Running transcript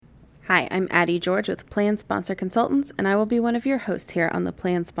Hi, I'm Addie George with Plan Sponsor Consultants, and I will be one of your hosts here on the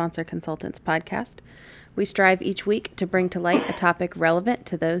Plan Sponsor Consultants podcast. We strive each week to bring to light a topic relevant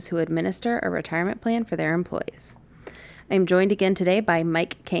to those who administer a retirement plan for their employees. I am joined again today by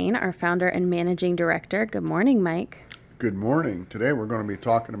Mike Kane, our founder and managing director. Good morning, Mike. Good morning. Today we're going to be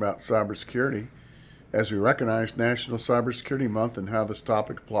talking about cybersecurity as we recognize National Cybersecurity Month and how this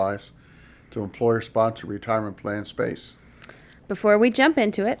topic applies to employer-sponsored retirement plan space. Before we jump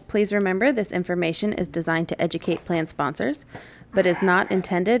into it, please remember this information is designed to educate plan sponsors, but is not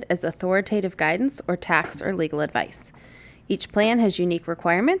intended as authoritative guidance or tax or legal advice. Each plan has unique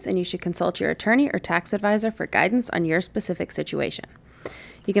requirements, and you should consult your attorney or tax advisor for guidance on your specific situation.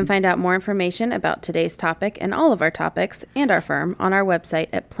 You can find out more information about today's topic and all of our topics and our firm on our website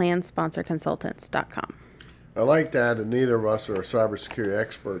at plansponsorconsultants.com. I like that, and neither of us are cybersecurity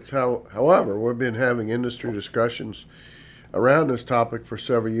experts. However, we've been having industry discussions around this topic for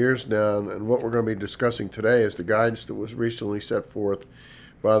several years now, and what we're going to be discussing today is the guidance that was recently set forth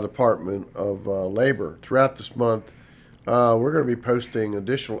by the Department of Labor. Throughout this month, we're going to be posting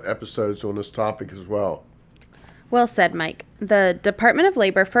additional episodes on this topic as well. Well said, Mike. The Department of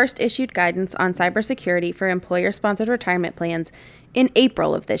Labor first issued guidance on cybersecurity for employer-sponsored retirement plans in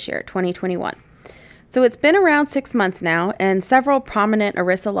April of this year, 2021. So it's been around 6 months now, and several prominent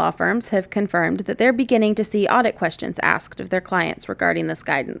ERISA law firms have confirmed that they're beginning to see audit questions asked of their clients regarding this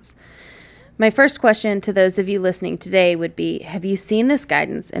guidance. My first question to those of you listening today would be, have you seen this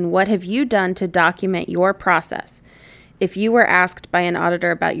guidance, and what have you done to document your process if you were asked by an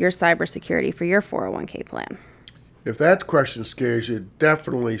auditor about your cybersecurity for your 401k plan? If that question scares you,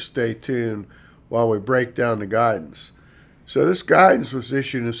 definitely stay tuned while we break down the guidance. So this guidance was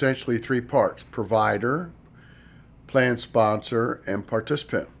issued in essentially three parts: provider, plan sponsor, and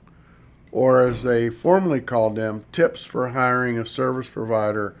participant, or as they formally called them, tips for hiring a service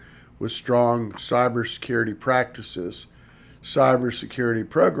provider with strong cybersecurity practices, cybersecurity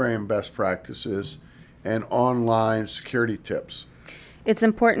program best practices, and online security tips. It's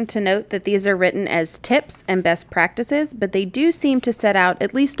important to note that these are written as tips and best practices, but they do seem to set out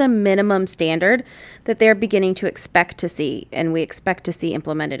at least a minimum standard that they're beginning to expect to see, and we expect to see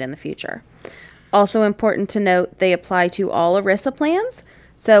implemented in the future. Also important to note, they apply to all ERISA plans,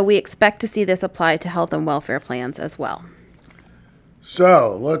 so we expect to see this apply to health and welfare plans as well.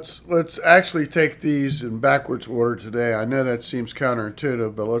 So let's actually take these in backwards order today. I know that seems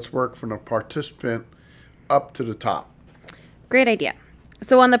counterintuitive, but let's work from the participant up to the top. Great idea.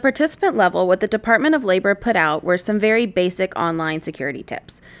 So on the participant level, what the Department of Labor put out were some very basic online security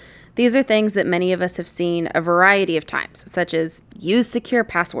tips. These are things that many of us have seen a variety of times, such as use secure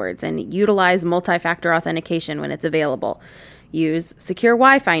passwords and utilize multi-factor authentication when it's available. Use secure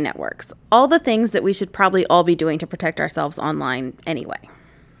Wi-Fi networks. All the things that we should probably all be doing to protect ourselves online anyway.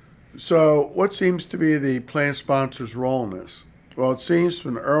 So what seems to be the plan sponsor's role in this? Well, it seems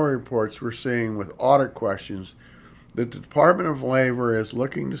from the early reports we're seeing with audit questions that the Department of Labor is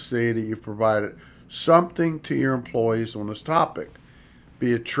looking to see that you've provided something to your employees on this topic,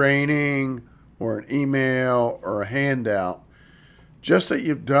 be it training or an email or a handout, just that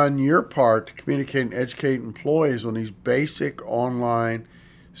you've done your part to communicate and educate employees on these basic online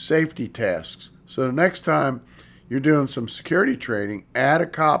safety tasks. So the next time you're doing some security training, add a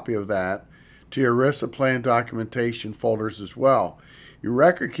copy of that to your ERISA plan documentation folders as well. Your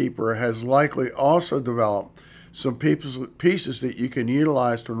record keeper has likely also developed some pieces that you can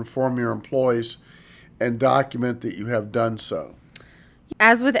utilize to inform your employees and document that you have done so.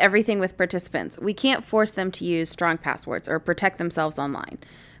 As with everything with participants, we can't force them to use strong passwords or protect themselves online.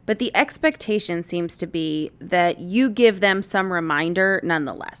 But the expectation seems to be that you give them some reminder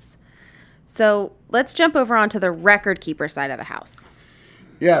nonetheless. So let's jump over onto the record keeper side of the house.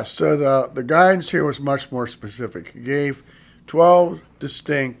 Yes, so the guidance here was much more specific. It gave 12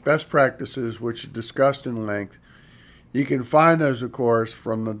 distinct best practices, which are discussed in length. You can find those, of course,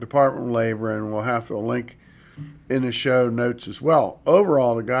 from the Department of Labor, and we'll have a link in the show notes as well.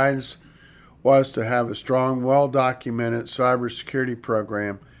 Overall, the guidance was to have a strong, well-documented cybersecurity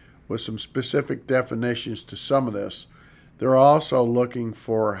program with some specific definitions to some of this. They're also looking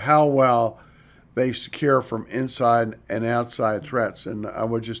for how well they secure from inside and outside threats. And I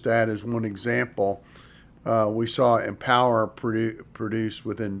would just add as one example, we saw Empower produce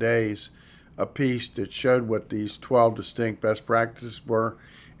within days a piece that showed what these 12 distinct best practices were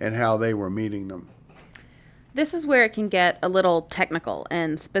and how they were meeting them. This is where it can get a little technical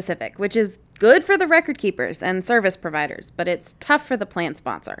and specific, which is good for the record keepers and service providers, but it's tough for the plan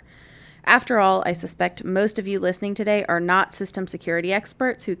sponsor. After all, I suspect most of you listening today are not system security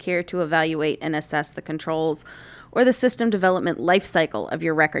experts who care to evaluate and assess the controls or the system development lifecycle of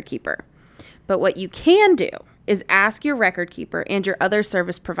your record keeper. But what you can do is ask your record keeper and your other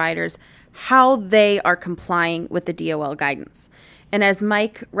service providers how they are complying with the DOL guidance. And as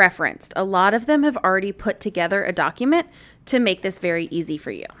Mike referenced, a lot of them have already put together a document to make this very easy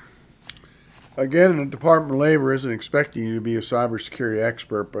for you. Again, the Department of Labor isn't expecting you to be a cybersecurity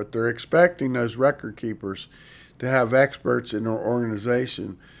expert, but they're expecting those record keepers to have experts in their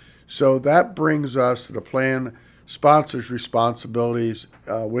organization. So that brings us to the plan sponsor's responsibilities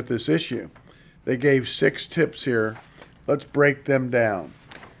with this issue. They gave 6 tips here. Let's break them down.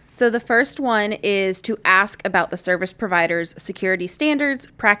 So the first one is to ask about the service provider's security standards,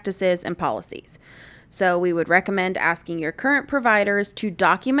 practices, and policies. So we would recommend asking your current providers to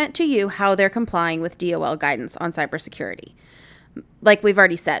document to you how they're complying with DOL guidance on cybersecurity. Like we've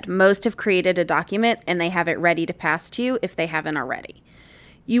already said, most have created a document and they have it ready to pass to you if they haven't already.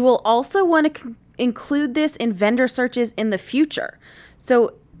 You will also want to include this in vendor searches in the future.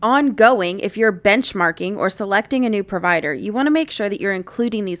 So ongoing, if you're benchmarking or selecting a new provider, you want to make sure that you're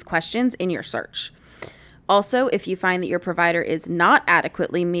including these questions in your search. Also, if you find that your provider is not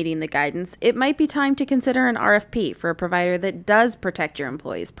adequately meeting the guidance, it might be time to consider an RFP for a provider that does protect your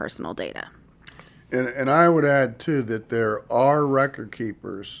employees' personal data. And I would add, too, that there are record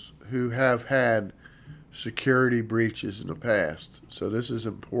keepers who have had security breaches in the past. So this is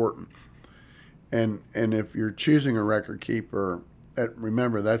important. And if you're choosing a record keeper,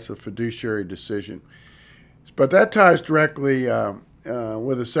 remember, that's a fiduciary decision. But that ties directly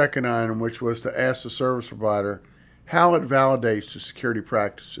with the second item, which was to ask the service provider how it validates the security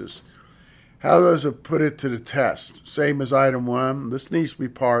practices. How does it put it to the test? Same as item 1, this needs to be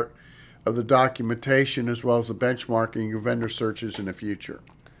part of the documentation as well as the benchmarking of vendor searches in the future.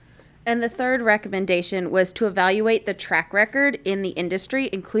 And the third recommendation was to evaluate the track record in the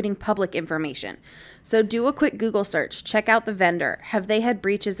industry, including public information. So do a quick Google search, check out the vendor. Have they had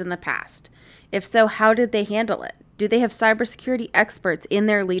breaches in the past? If so, how did they handle it? Do they have cybersecurity experts in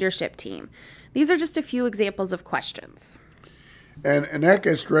their leadership team? These are just a few examples of questions. And that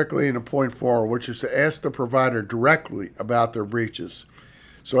gets directly into point 4, which is to ask the provider directly about their breaches.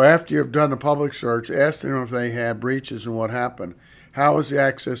 So after you've done the public search, ask them if they had breaches and what happened. How was the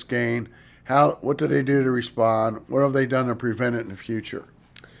access gained? What did they do to respond? What have they done to prevent it in the future?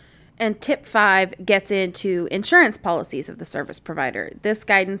 And tip 5 gets into insurance policies of the service provider. This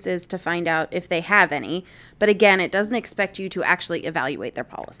guidance is to find out if they have any, but again, it doesn't expect you to actually evaluate their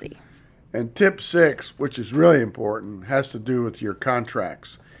policy. And tip 6, which is really important, has to do with your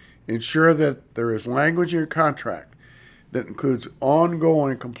contracts. Ensure that there is language in your contract that includes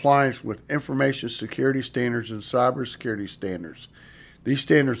ongoing compliance with information security standards and cybersecurity standards. These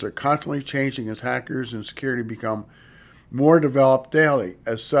standards are constantly changing as hackers and security become more developed daily.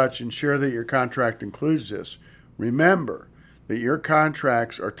 As such, ensure that your contract includes this. Remember that your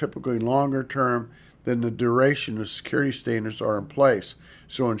contracts are typically longer term than the duration the security standards are in place.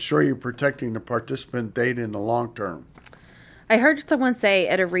 So ensure you're protecting the participant data in the long term. I heard someone say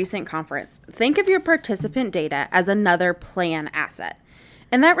at a recent conference, think of your participant data as another plan asset.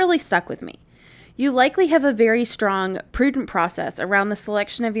 And that really stuck with me. You likely have a very strong, prudent process around the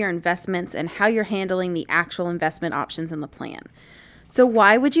selection of your investments and how you're handling the actual investment options in the plan. So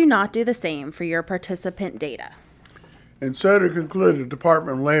why would you not do the same for your participant data? And so to conclude, the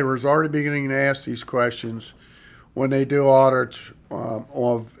Department of Labor is already beginning to ask these questions when they do audits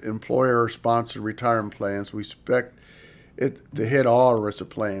of employer-sponsored retirement plans. We expect it to hit all ERISA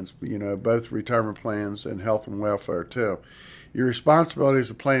plans, both retirement plans and health and welfare too. Your responsibility as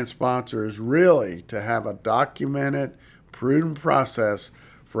a plan sponsor is really to have a documented, prudent process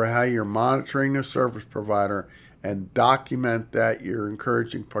for how you're monitoring the service provider and document that you're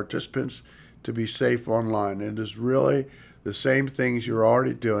encouraging participants to be safe online. It is really the same things you're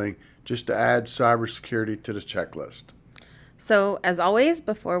already doing, just to add cybersecurity to the checklist. So, as always,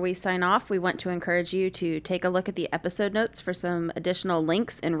 before we sign off, we want to encourage you to take a look at the episode notes for some additional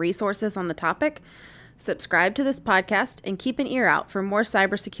links and resources on the topic. Subscribe to this podcast and keep an ear out for more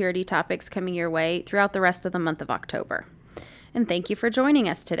cybersecurity topics coming your way throughout the rest of the month of October. And thank you for joining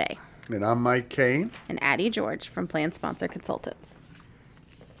us today. And I'm Mike Kane. And Addie George from Plan Sponsor Consultants.